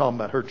I'm not talking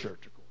about her church,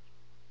 of course.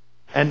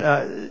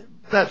 And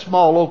that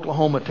small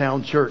Oklahoma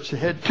town church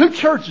had 2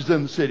 churches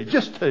in the city,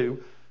 just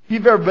 2. If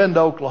you've ever been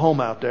to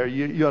Oklahoma out there,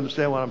 you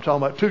understand what I'm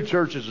talking about. 2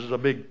 churches is a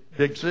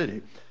big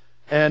city.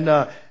 And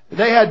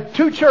they had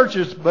 2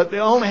 churches, but they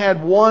only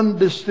had 1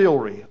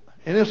 distillery.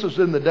 And this was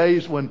in the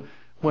days when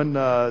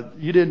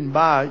you didn't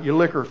buy your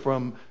liquor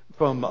from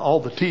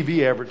all the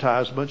TV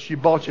advertisements. You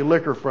bought your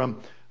liquor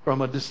from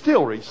a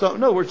distillery. So,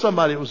 in other words,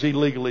 somebody that was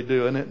illegally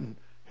doing it,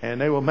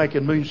 and they were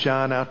making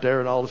moonshine out there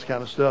and all this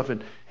kind of stuff.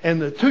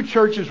 And the 2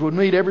 churches would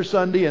meet every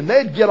Sunday, and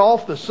they'd get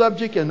off the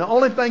subject, and the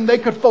only thing they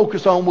could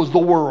focus on was the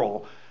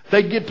world.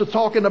 They'd get to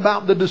talking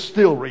about the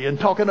distillery and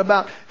talking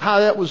about how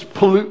that was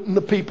polluting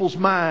the people's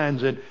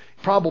minds. And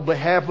probably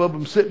half of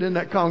them sitting in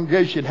that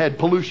congregation had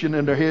pollution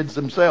in their heads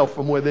themselves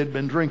from where they'd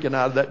been drinking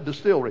out of that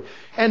distillery.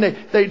 And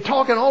they're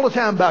talking all the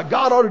time about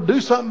God ought to do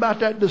something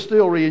about that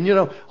distillery and, you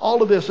know,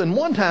 all of this. And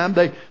one time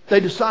they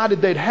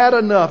decided they'd had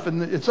enough.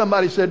 And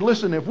somebody said,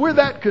 listen, if we're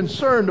that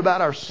concerned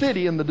about our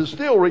city and the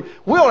distillery,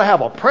 we ought to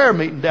have a prayer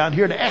meeting down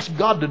here to ask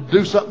God to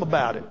do something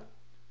about it.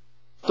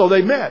 So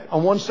they met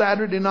on one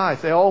Saturday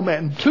night. They all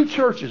met in 2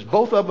 churches.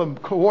 Both of them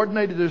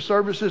coordinated their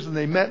services, and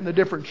they met in the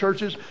different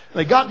churches.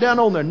 They got down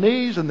on their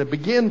knees and they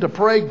began to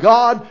pray,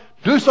 God,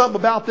 do something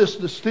about this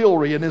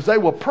distillery. And as they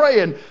were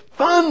praying,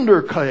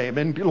 thunder came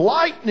and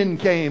lightning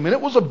came, and it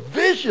was a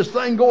vicious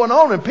thing going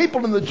on. And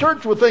people in the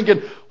church were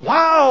thinking,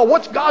 wow,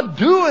 what's God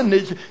doing?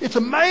 It's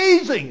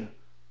amazing.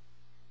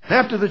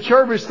 After the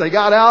service, they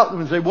got out,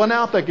 and as they went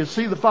out, they could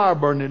see the fire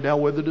burning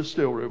down where the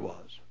distillery was.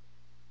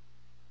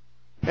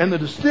 And the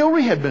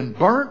distillery had been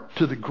burnt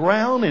to the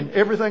ground and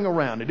everything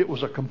around it. It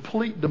was a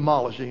complete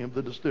demolishing of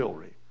the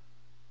distillery.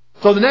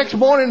 So the next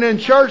morning in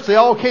church, they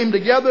all came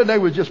together and they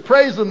were just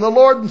praising the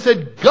Lord and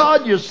said,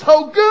 God, you're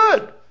so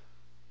good.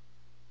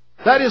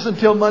 That is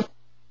until Monday.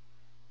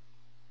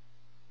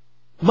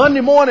 Monday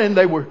morning,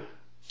 they were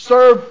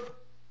served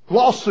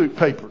lawsuit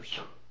papers.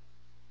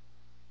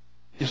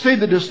 You see,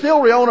 the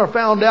distillery owner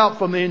found out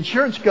from the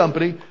insurance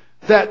company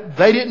that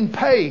they didn't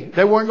pay.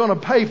 They weren't going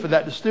to pay for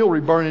that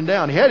distillery burning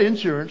down. He had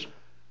insurance,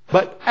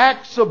 but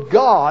acts of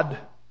God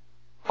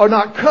are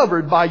not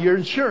covered by your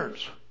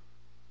insurance.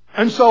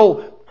 And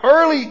so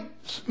early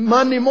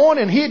Monday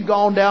morning, he had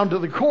gone down to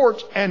the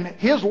courts, and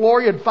his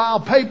lawyer had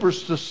filed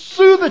papers to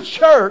sue the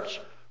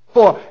church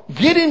for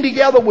getting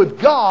together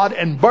with God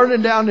and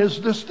burning down his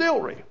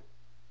distillery.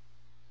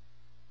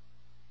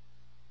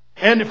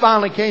 And it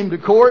finally came to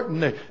court,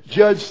 and the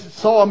judge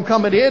saw him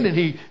coming in, and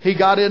he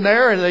got in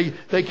there, and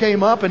they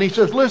came up, and he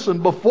says,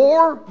 listen,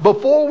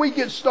 before we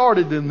get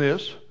started in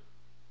this,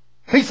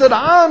 he said,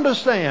 I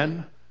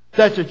understand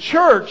that the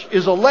church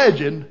is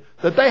alleging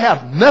that they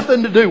have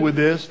nothing to do with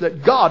this,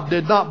 that God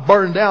did not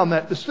burn down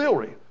that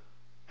distillery.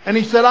 And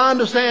he said, I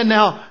understand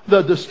now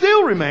the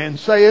distillery man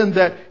saying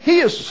that he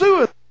is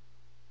suing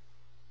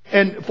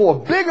and for a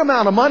big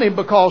amount of money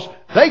because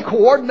they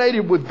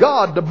coordinated with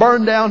God to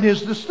burn down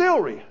his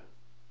distillery.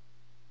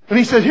 And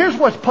he said, here's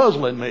what's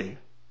puzzling me.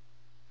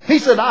 He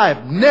said, I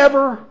have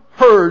never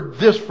heard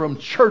this from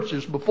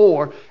churches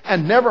before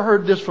and never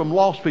heard this from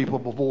lost people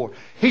before.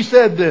 He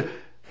said the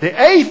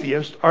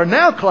atheists are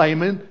now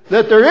claiming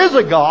that there is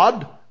a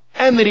God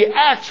and that He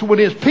acts when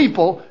His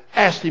people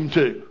ask Him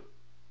to.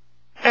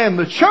 And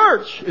the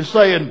church is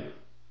saying,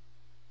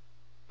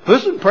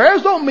 listen,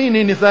 prayers don't mean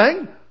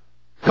anything.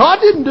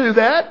 God didn't do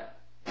that.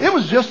 It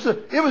was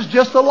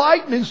just a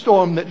lightning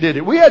storm that did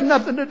it. We had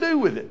nothing to do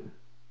with it.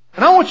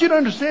 And I want you to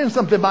understand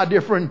something, my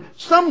dear friend.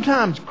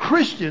 Sometimes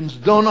Christians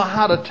don't know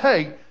how to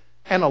take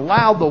and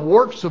allow the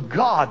works of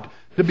God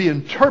to be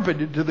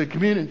interpreted to the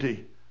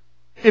community.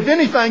 If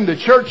anything, the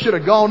church should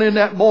have gone in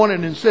that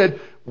morning and said,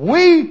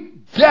 we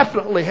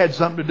definitely had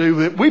something to do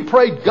with it. We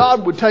prayed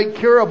God would take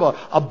care of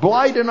a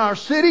blight in our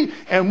city,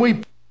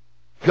 and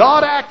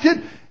God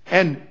acted.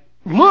 And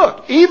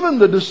look, even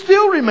the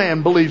distillery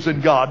man believes in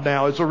God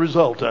now as a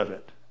result of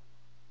it.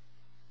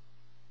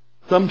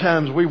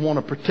 Sometimes we want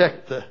to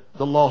protect the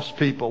lost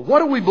people. What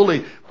do we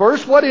believe?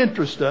 First, what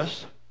interests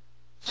us?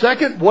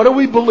 Second, what do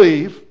we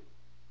believe?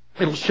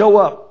 It'll show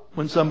up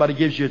when somebody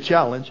gives you a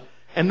challenge.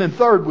 And then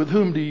third, with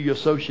whom do you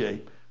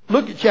associate?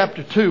 Look at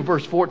chapter 2,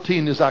 verse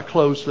 14 as I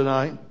close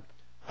tonight.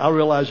 I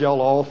realize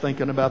y'all are all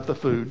thinking about the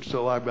food,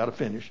 so I've got to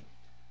finish.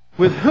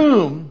 With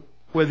whom,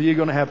 whether you're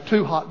going to have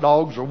 2 hot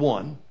dogs or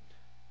 1,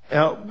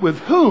 with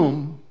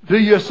whom do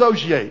you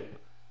associate?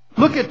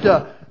 Look at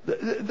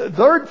the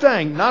third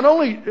thing. Not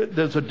only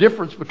there's a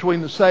difference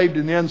between the saved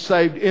and the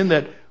unsaved in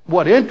that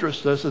what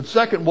interests us, and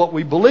second, what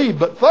we believe,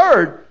 but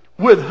third,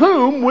 with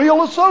whom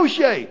we'll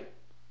associate.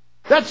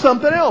 That's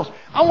something else.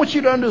 I want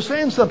you to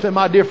understand something,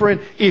 my dear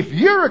friend. If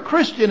you're a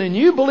Christian and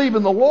you believe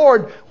in the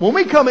Lord, when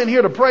we come in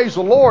here to praise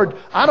the Lord,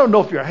 I don't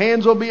know if your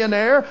hands will be in the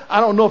air.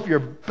 I don't know if your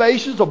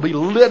faces will be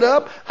lit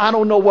up. I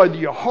don't know whether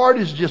your heart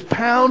is just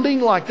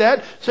pounding like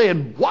that,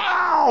 saying,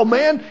 wow,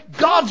 man,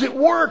 God's at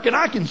work and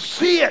I can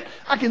see it.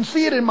 I can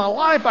see it in my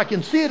life. I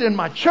can see it in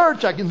my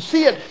church. I can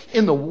see it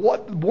in the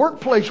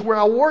workplace where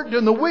I work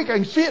during the week. I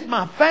can see it in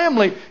my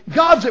family.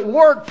 God's at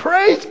work.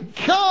 Praise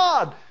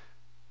God.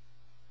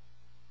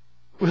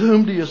 With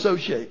whom do you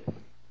associate?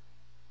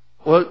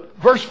 Well,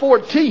 verse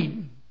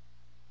 14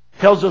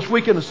 tells us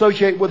we can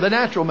associate with the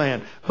natural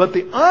man. But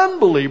the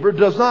unbeliever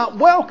does not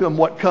welcome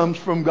what comes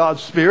from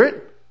God's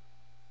Spirit,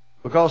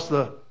 because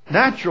the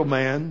natural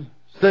man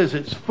says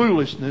it's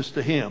foolishness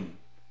to him.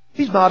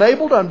 He's not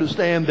able to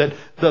understand that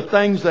the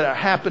things that are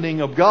happening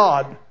of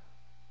God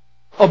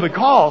are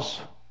because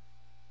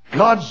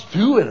God's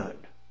doing it.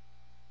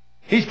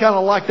 He's kind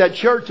of like that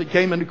church that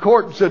came into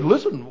court and said,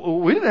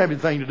 listen, we didn't have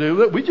anything to do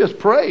with it. We just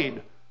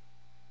prayed.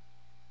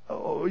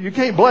 Oh, you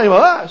can't blame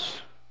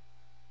us.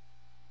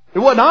 It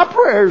wasn't our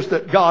prayers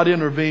that God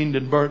intervened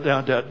and burnt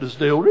down that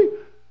distillery.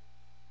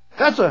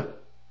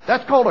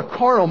 That's called a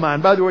carnal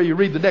mind. By the way, you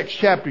read the next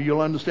chapter,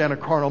 you'll understand a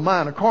carnal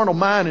mind. A carnal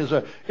mind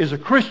is a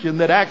Christian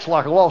that acts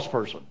like a lost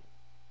person.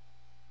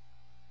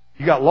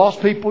 You got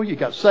lost people, you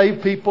got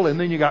saved people, and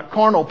then you got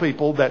carnal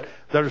people that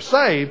are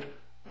saved,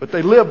 but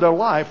they live their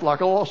life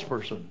like a lost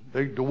person.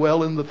 They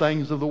dwell in the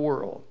things of the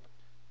world.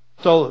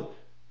 So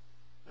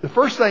the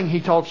first thing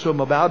he talks to them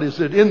about is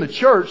that in the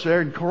church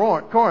there in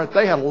Corinth,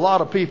 they had a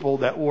lot of people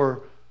that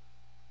were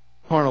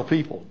carnal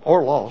people,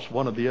 or lost,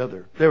 one or the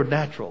other. They were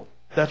natural.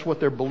 That's what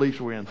their beliefs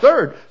were in.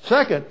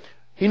 Second,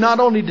 he not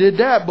only did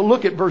that, but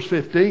look at verse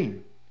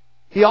 15.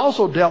 He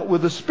also dealt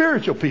with the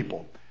spiritual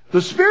people.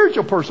 The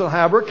spiritual person,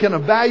 however, can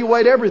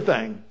evaluate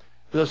everything.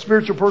 The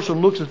spiritual person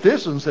looks at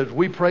this and says,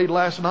 we prayed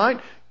last night.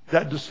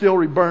 That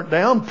distillery burnt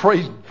down.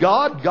 Praise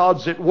God.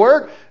 God's at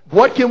work.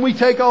 What can we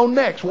take on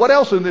next? What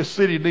else in this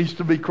city needs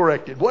to be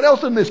corrected? What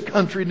else in this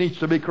country needs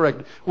to be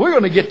corrected? We're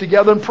going to get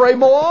together and pray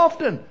more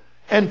often.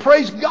 And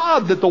praise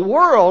God that the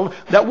world,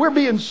 that we're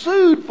being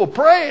sued for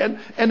praying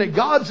and that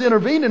God's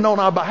intervening on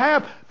our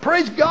behalf.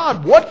 Praise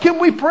God. What can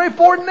we pray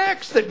for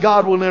next that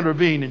God will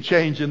intervene and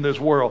change in this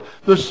world?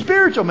 The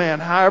spiritual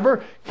man,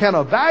 however, can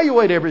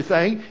evaluate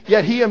everything,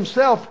 yet he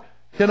himself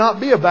cannot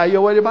be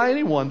evaluated by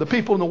anyone. The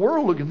people in the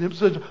world look at him and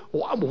say,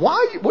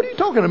 why? What are you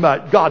talking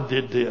about? God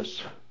did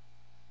this.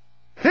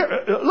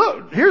 Here,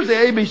 look, here's the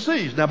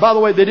ABCs. Now, by the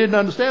way, they didn't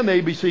understand the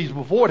ABCs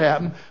before it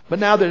happened, but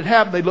now that it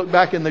happened, they look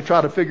back and they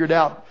try to figure it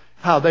out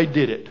how they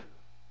did it.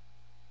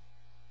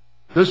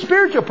 The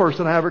spiritual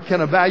person, however,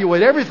 can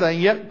evaluate everything,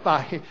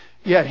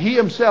 yet he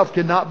himself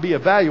cannot be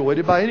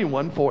evaluated by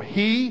anyone, for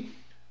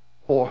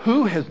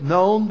who has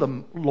known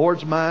the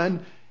Lord's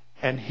mind,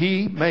 and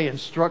he may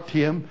instruct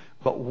him.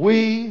 But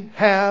we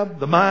have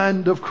the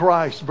mind of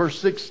Christ. Verse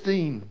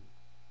 16.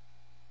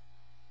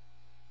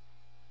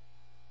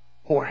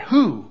 For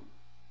who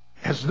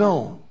has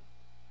known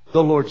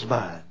the Lord's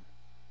mind?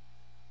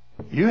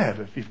 You have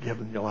if you've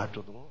given your life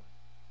to the Lord.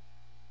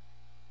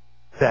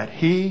 That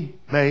he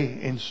may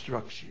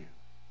instruct you.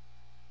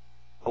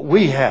 But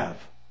we have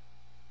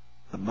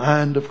the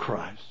mind of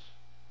Christ.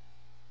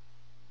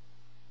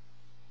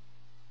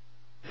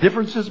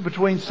 Differences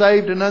between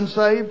saved and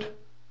unsaved?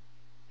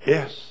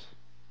 Yes.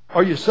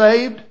 Are you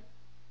saved?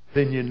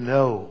 Then you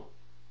know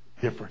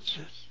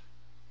differences.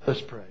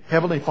 Let's pray.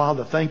 Heavenly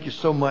Father, thank you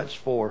so much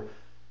for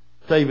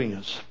saving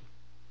us.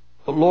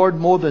 But Lord,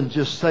 more than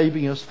just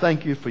saving us,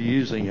 thank you for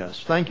using us.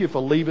 Thank you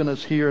for leaving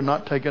us here,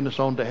 not taking us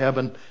on to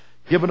heaven,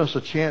 giving us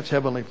a chance,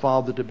 Heavenly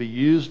Father, to be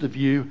used of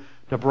you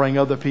to bring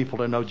other people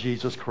to know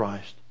Jesus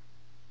Christ.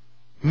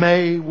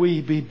 May we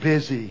be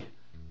busy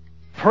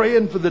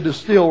praying for the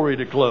distillery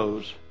to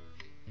close.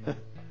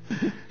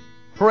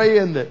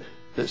 Praying that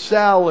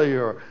Sally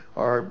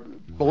or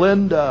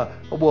Belinda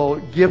will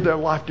give their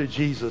life to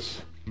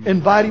Jesus.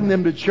 Inviting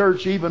them to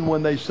church even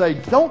when they say,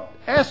 don't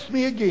ask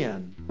me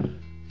again.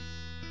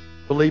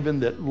 Believing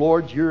that,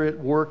 Lord, you're at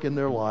work in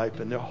their life,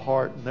 in their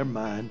heart, and their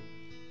mind.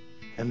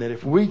 And that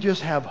if we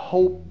just have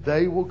hope,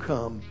 they will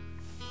come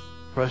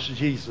trust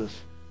Jesus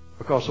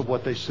because of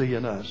what they see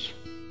in us.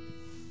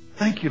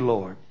 Thank you,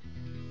 Lord.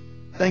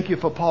 Thank you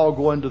for Paul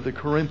going to the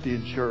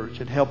Corinthian church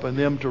and helping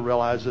them to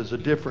realize there's a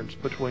difference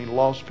between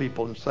lost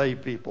people and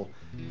saved people.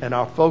 And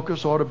our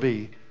focus ought to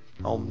be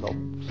on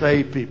the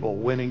saved people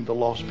winning the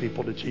lost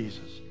people to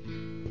Jesus.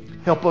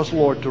 Help us,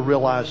 Lord, to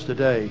realize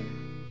today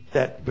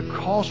that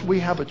because we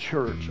have a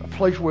church, a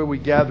place where we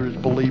gather as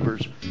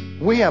believers,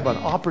 we have an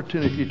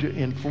opportunity to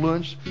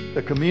influence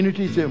the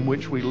communities in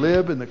which we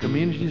live and the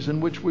communities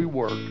in which we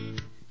work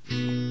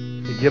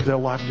to give their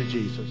life to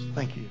Jesus.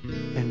 Thank you.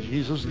 In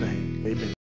Jesus' name, amen.